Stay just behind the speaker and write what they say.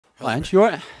Hi, Ange. You all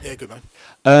right? Yeah, good, mate.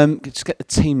 Just get the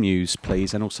team news,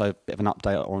 please, and also a bit of an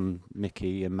update on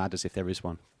Mickey and Madders, if there is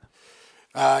one.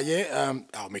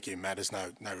 Mickey and Matters,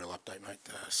 no real update, mate.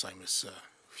 Same as a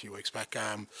few weeks back.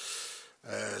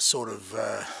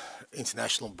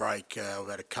 International break. We've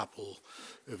had a couple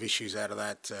of issues out of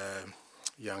that.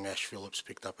 Young Ash Phillips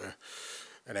picked up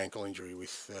an ankle injury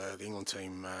with the England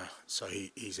team, so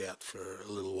he's out for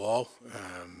a little while.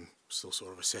 Still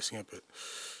sort of assessing it, but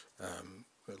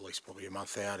at least probably a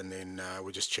month out. And then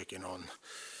we're just checking on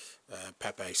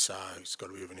Pape Sarr, who's got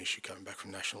a bit of an issue coming back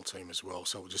from national team as well.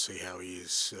 So we'll just see how he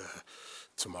is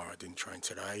tomorrow. Didn't train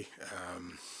today.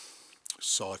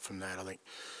 Aside from that, I think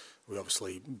we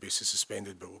obviously Biss is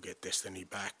suspended, but we'll get Destiny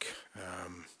back.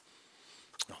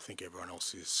 I think everyone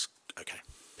else is okay.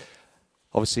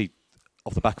 Obviously,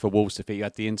 off the back of a Wolves defeat, you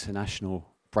had the international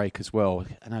break as well.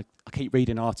 And I keep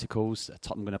reading articles that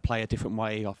Tottenham going to play a different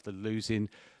way after losing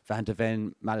Van der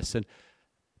Ven, Maddison.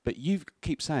 But you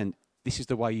keep saying this is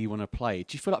the way you want to play.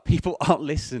 Do you feel like people aren't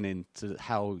listening to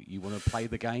how you want to play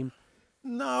the game?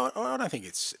 No, I don't think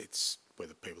it's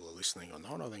whether people are listening or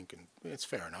not. I think it's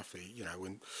fair enough. You know,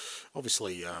 when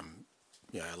obviously our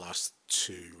last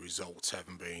two results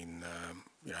haven't been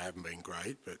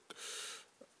great, but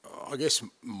I guess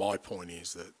my point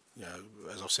is that, you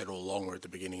know, as I've said all along, we're at the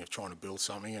beginning of trying to build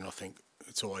something, and I think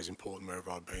it's always important wherever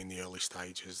I've been in the early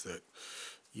stages that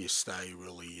you stay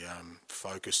really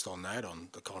focused on that, on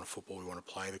the kind of football we want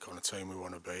to play, the kind of team we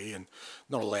want to be, and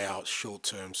not allow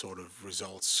short-term sort of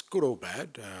results, good or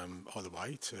bad, either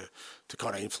way, to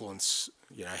kind of influence,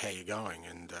 you know, how you're going.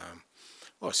 And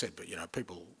like I said, but, you know,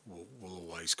 people will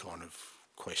always kind of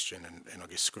question and I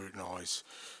guess scrutinise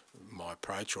my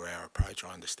approach or our approach.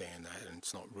 I understand that, and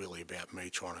it's not really about me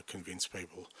trying to convince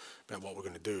people about what we're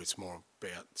going to do. It's more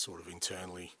about sort of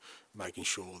internally making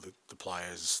sure that the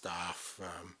players, staff,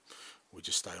 we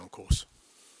just stay on course.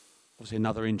 Obviously,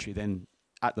 another injury then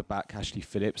at the back, Ashley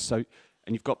Phillips. So,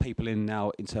 and you've got people in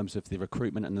now in terms of the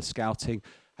recruitment and the scouting.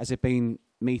 Has there been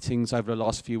meetings over the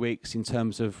last few weeks in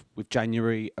terms of, with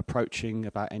January approaching,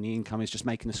 about any incomings, just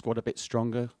making the squad a bit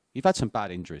stronger? You've had some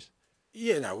bad injuries.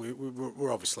 Yeah, no,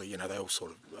 we're obviously, you know, they all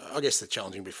sort of, I guess the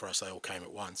challenging bit for us, they all came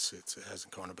at once. It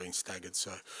hasn't kind of been staggered.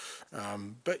 So,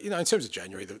 but, you know, in terms of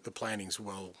January, the planning's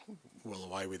well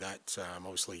away with that.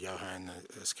 Obviously, Johan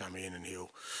has come in and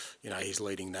he's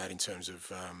leading that in terms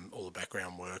of all the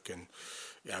background work. And,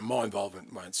 you know, my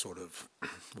involvement won't sort of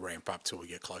ramp up till we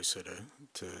get closer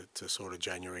to sort of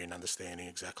January and understanding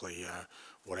exactly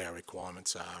what our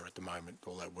requirements are at the moment.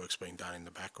 All that work's been done in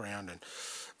the background, and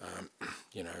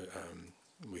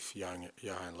with Johan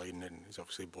leading it, and he's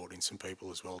obviously brought in some people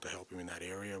as well to help him in that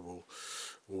area. We'll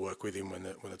work with him when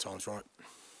the time's right.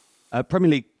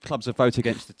 Premier League clubs have voted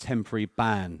against the temporary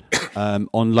ban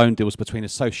on loan deals between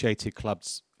associated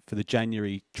clubs for the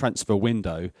January transfer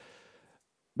window.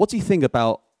 What do you think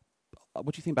about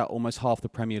almost half the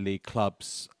Premier League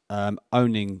clubs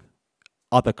owning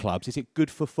other clubs? Is it good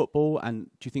for football?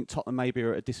 And do you think Tottenham maybe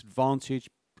are at a disadvantage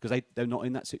because they're not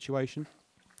in that situation?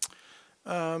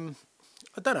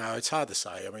 I don't know. It's hard to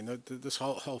say. I mean, this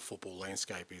whole football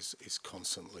landscape is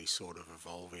constantly sort of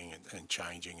evolving and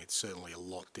changing. It's certainly a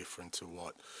lot different to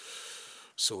what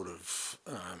sort of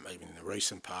even in the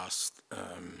recent past,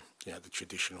 the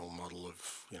traditional model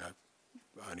of, you know,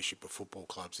 ownership of football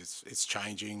clubs. It's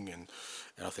changing, and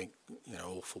I think, you know,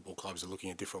 all football clubs are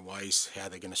looking at different ways how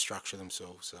they're going to structure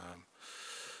themselves.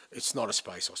 It's not a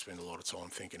space I spend a lot of time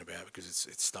thinking about because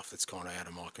it's stuff that's kind of out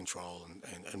of my control,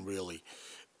 and really,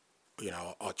 you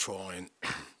know, I try and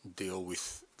deal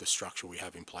with the structure we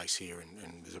have in place here,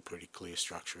 and there's a pretty clear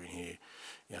structure in here,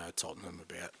 you know, Tottenham,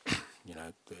 about, you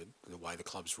know, the way the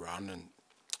club's run,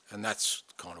 and that's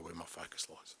kind of where my focus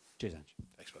lies. Cheers, Ange.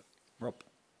 Thanks, mate. Rob.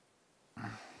 Hi,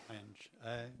 Ange.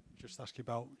 Just ask you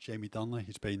about Jamie Donley.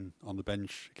 He's been on the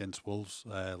bench against Wolves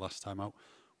last time out.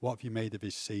 What have you made of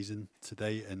his season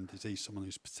today, and is he someone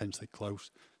who's potentially close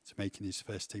to making his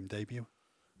first team debut?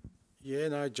 Yeah,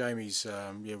 no, Jamie's,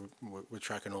 we're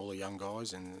tracking all the young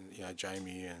guys, and, you know,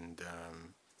 Jamie and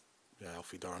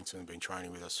Alfie Dorrington have been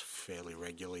training with us fairly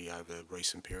regularly over the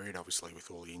recent period, obviously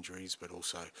with all the injuries, but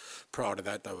also prior to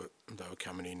that they were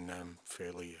coming in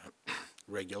fairly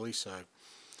regularly. So,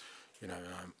 you know,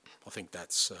 I think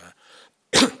that's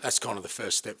that's kind of the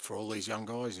first step for all these young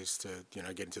guys, is to, you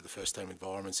know, get into the first team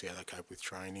environment, see how they cope with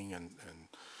training, and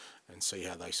see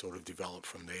how they sort of develop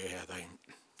from there, how they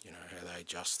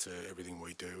adjust to everything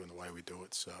we do and the way we do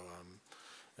it. So,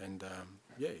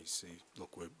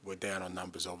 look, we're down on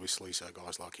numbers obviously, so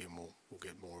guys like him will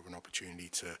get more of an opportunity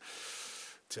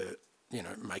to you know,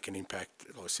 make an impact,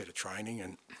 like I said, at training,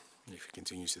 and if he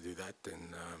continues to do that,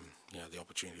 then the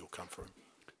opportunity will come for him.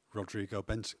 Rodrigo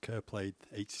Bentancur played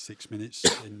 86 minutes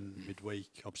in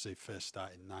midweek. Obviously, first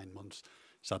start in 9 months.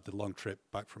 He's had the long trip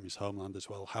back from his homeland as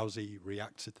well. How's he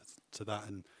reacted to that,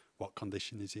 and what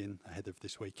condition is he in ahead of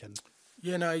this weekend?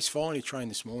 Yeah, no, he's fine. He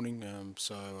trained this morning,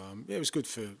 it was good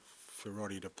for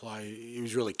Roddy to play. He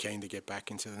was really keen to get back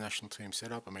into the national team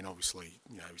setup. I mean, obviously,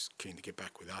 he was keen to get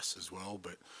back with us as well,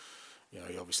 but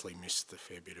he obviously missed a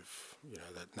fair bit of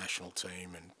that national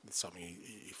team, and it's something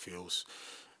he feels,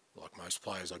 like most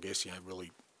players, I guess,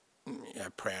 really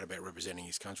proud about representing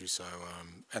his country. So,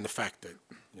 and the fact that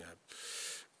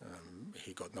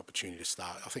he got an opportunity to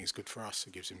start, I think it's good for us.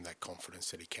 It gives him that confidence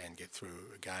that he can get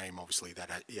through a game. Obviously,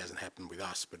 that he hasn't happened with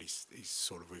us, but he's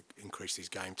sort of increased his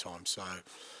game time. So,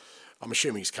 I'm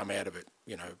assuming he's come out of it,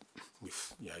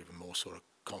 with even more sort of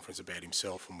confidence about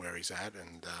himself and where he's at,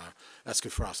 and that's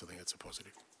good for us. I think that's a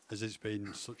positive. As it's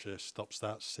been such a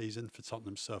stop-start season for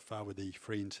Tottenham so far with the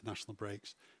 3 international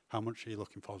breaks, how much are you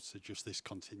looking forward to just this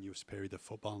continuous period of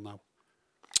football now?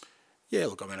 Yeah,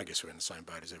 look, I mean, I guess we're in the same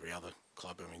boat as every other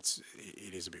club. I mean,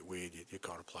 it is a bit weird. You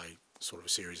kind of play sort of a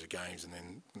series of games, and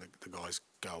then the guys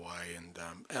go away. And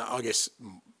I guess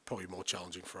probably more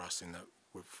challenging for us in that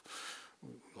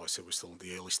like I said, we're still in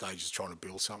the early stages trying to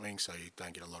build something, so you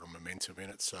don't get a lot of momentum in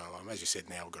it. So, as you said,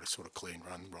 now we've got a sort of clean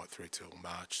run right through till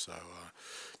March. So,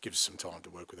 gives us some time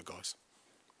to work with the guys.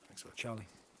 Thanks for that. Charlie.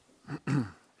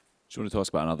 Just wanted to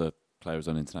ask about another player who's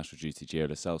on international duty, Gio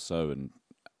Lo Celso, and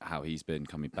how he's been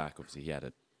coming back. Obviously, he had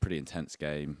a pretty intense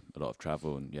game, a lot of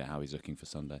travel, and how he's looking for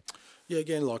Sunday. Yeah,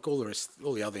 again, like all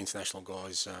the other international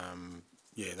guys,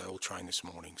 they all trained this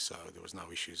morning, so there was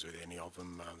no issues with any of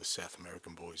them. The South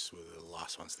American boys were the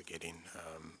last ones to get in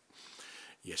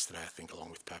yesterday, I think,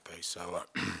 along with Pape. So,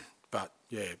 but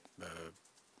yeah,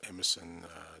 Emerson,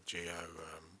 Gio,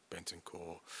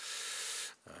 Bentancur,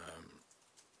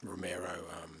 Romero,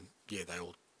 they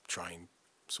all trained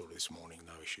sort of this morning,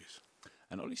 no issues.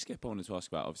 And Ollie Skip, I wanted to ask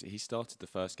about, obviously, he started the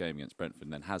first game against Brentford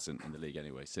and then hasn't in the league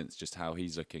anyway since, just how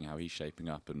he's looking, how he's shaping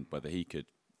up, and whether he could,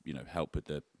 help with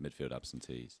the midfield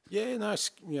absentees. Yeah, no,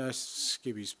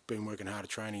 Skippy's been working hard at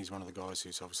training. He's one of the guys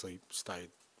who's obviously stayed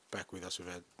back with us.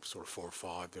 We've had sort of 4 or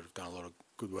 5 that have done a lot of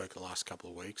good work the last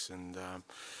couple of weeks. And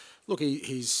look,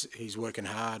 he's working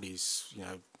hard. He's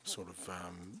sort of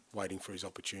waiting for his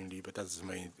opportunity, but that doesn't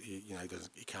mean he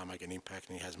can't make an impact,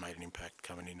 and he has made an impact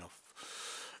coming in off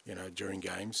during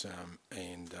games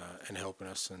and helping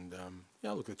us. And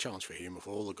look, the challenge for him,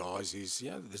 for all the guys, is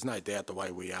there's no doubt the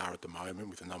way we are at the moment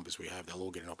with the numbers we have, they'll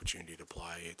all get an opportunity to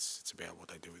play. It's about what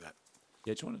they do with that.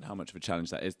 Yeah, just wondered how much of a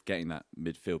challenge that is, getting that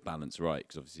midfield balance right,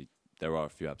 because obviously there are a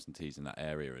few absentees in that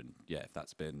area, and if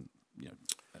that's been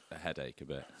a headache a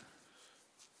bit.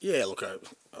 Yeah, look, I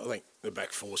think the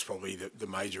back four is probably the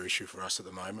major issue for us at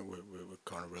the moment. We're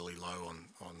kind of really low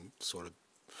on sort of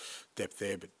depth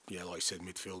there, but like you said,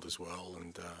 midfield as well.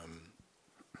 And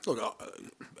look,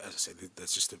 as I said,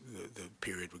 that's just the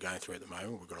period we're going through at the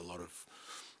moment. We've got a lot of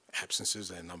absences,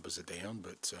 our numbers are down,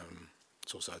 but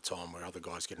it's also a time where other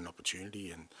guys get an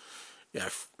opportunity. And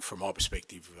from my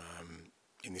perspective,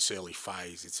 in this early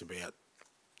phase, it's about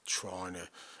trying to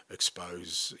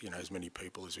expose as many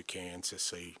people as we can to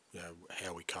see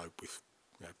how we cope with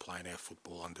playing our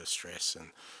football under stress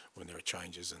and when there are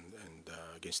changes and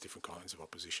against different kinds of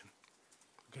opposition.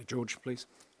 Okay, George, please.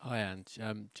 Hi, Ange.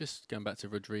 Just going back to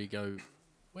Rodrigo,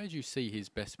 where do you see his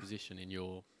best position in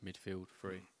your midfield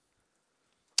three?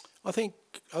 I think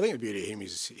the beauty of him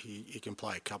is he can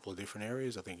play a couple of different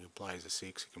areas. I think he can play as a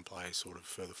 6, he can play sort of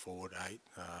further forward 8.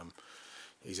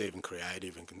 He's even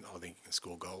creative and I think he can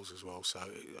score goals as well. So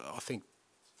I think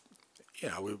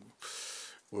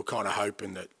we're kind of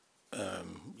hoping that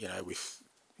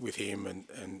with him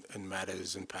and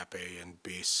Matters and Pape and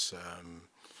Biss,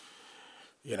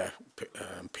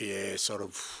 Pierre, sort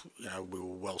of, we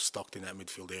were well stocked in that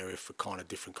midfield area for kind of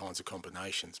different kinds of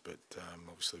combinations. But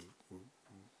obviously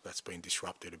that's been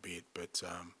disrupted a bit. But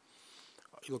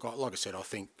look, like I said, I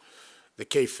think the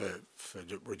key for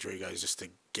Rodrigo is just to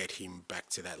get him back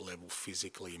to that level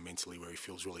physically and mentally where he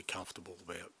feels really comfortable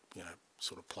about,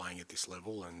 sort of playing at this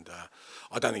level. And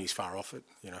I don't think he's far off it,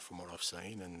 from what I've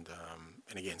seen. And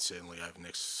again, certainly over the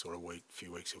next sort of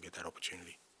few weeks, he'll get that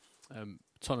opportunity.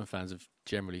 Tottenham fans have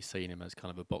generally seen him as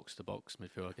kind of a box-to-box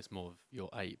midfielder. I guess more of your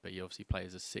 8, but he obviously plays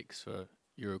as a 6 for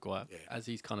Uruguay. Yeah. As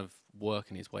he's kind of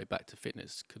working his way back to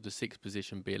fitness, could the 6th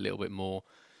position be a little bit more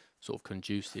sort of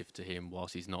conducive to him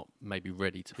whilst he's not maybe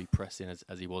ready to be pressing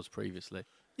as he was previously?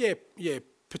 Yeah,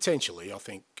 potentially. I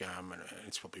think, and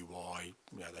it's probably why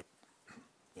they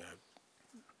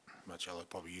Marcello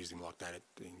probably used him like that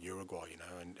in Uruguay, you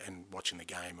know, and watching the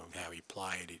game and how he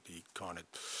played,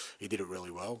 he did it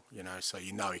really well, you know, so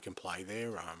you know he can play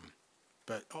there.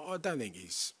 But I don't think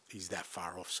he's that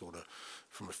far off, sort of,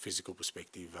 from a physical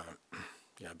perspective,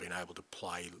 you know, being able to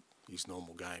play his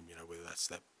normal game, you know, whether that's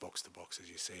that box to box, as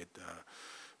you said.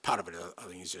 Part of it, I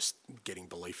think, is just getting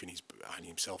belief in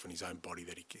himself and his own body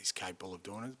that he's capable of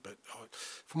doing it. But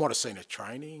from what I've seen at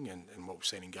training and what we've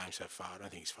seen in games so far, I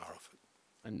don't think he's far off it.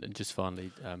 And just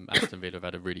finally, Aston Villa have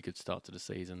had a really good start to the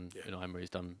season. Yeah. You know,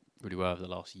 Emery's done really well over the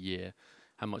last year.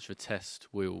 How much of a test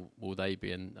will they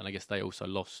be? And I guess they also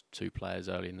lost 2 players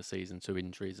early in the season to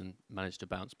injuries and managed to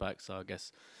bounce back. So I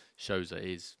guess shows that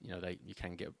you know, you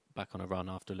can get back on a run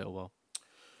after a little while.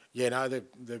 Yeah, no,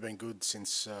 they've been good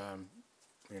since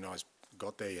Unai's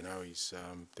got there. You know,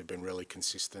 they've been really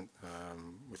consistent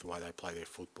with the way they play their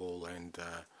football,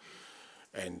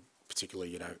 and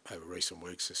particularly, you know, over recent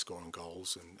weeks, they're scoring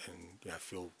goals and you know,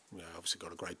 Phil, you know, obviously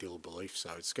got a great deal of belief.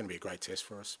 So it's going to be a great test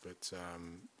for us. But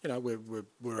you know,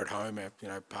 we're at home. You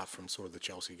know, apart from sort of the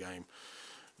Chelsea game,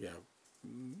 you know,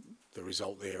 the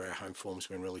result there, our home form's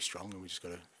been really strong, and we just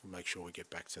got to make sure we get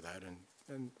back to that.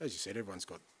 And as you said, everyone's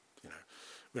got, you know,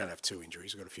 we don't have 2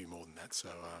 injuries. We've got a few more than that. So,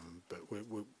 but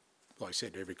we're like I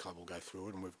said, every club will go through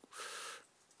it,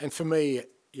 and for me,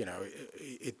 you know,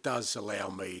 it does allow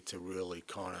me to really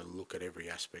kind of look at every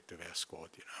aspect of our squad,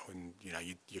 you know, and you know,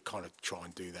 you kind of try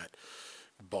and do that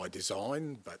by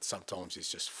design, but sometimes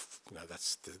it's just, you know,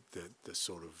 that's the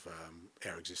sort of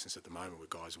our existence at the moment, where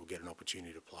guys will get an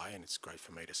opportunity to play, and it's great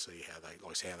for me to see how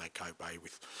they cope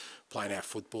with playing our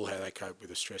football, how they cope with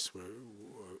the stress of,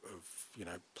 you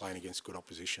know, playing against good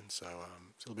opposition. So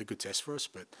it'll be a good test for us,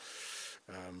 but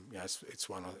you know, it's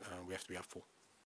one we have to be up for.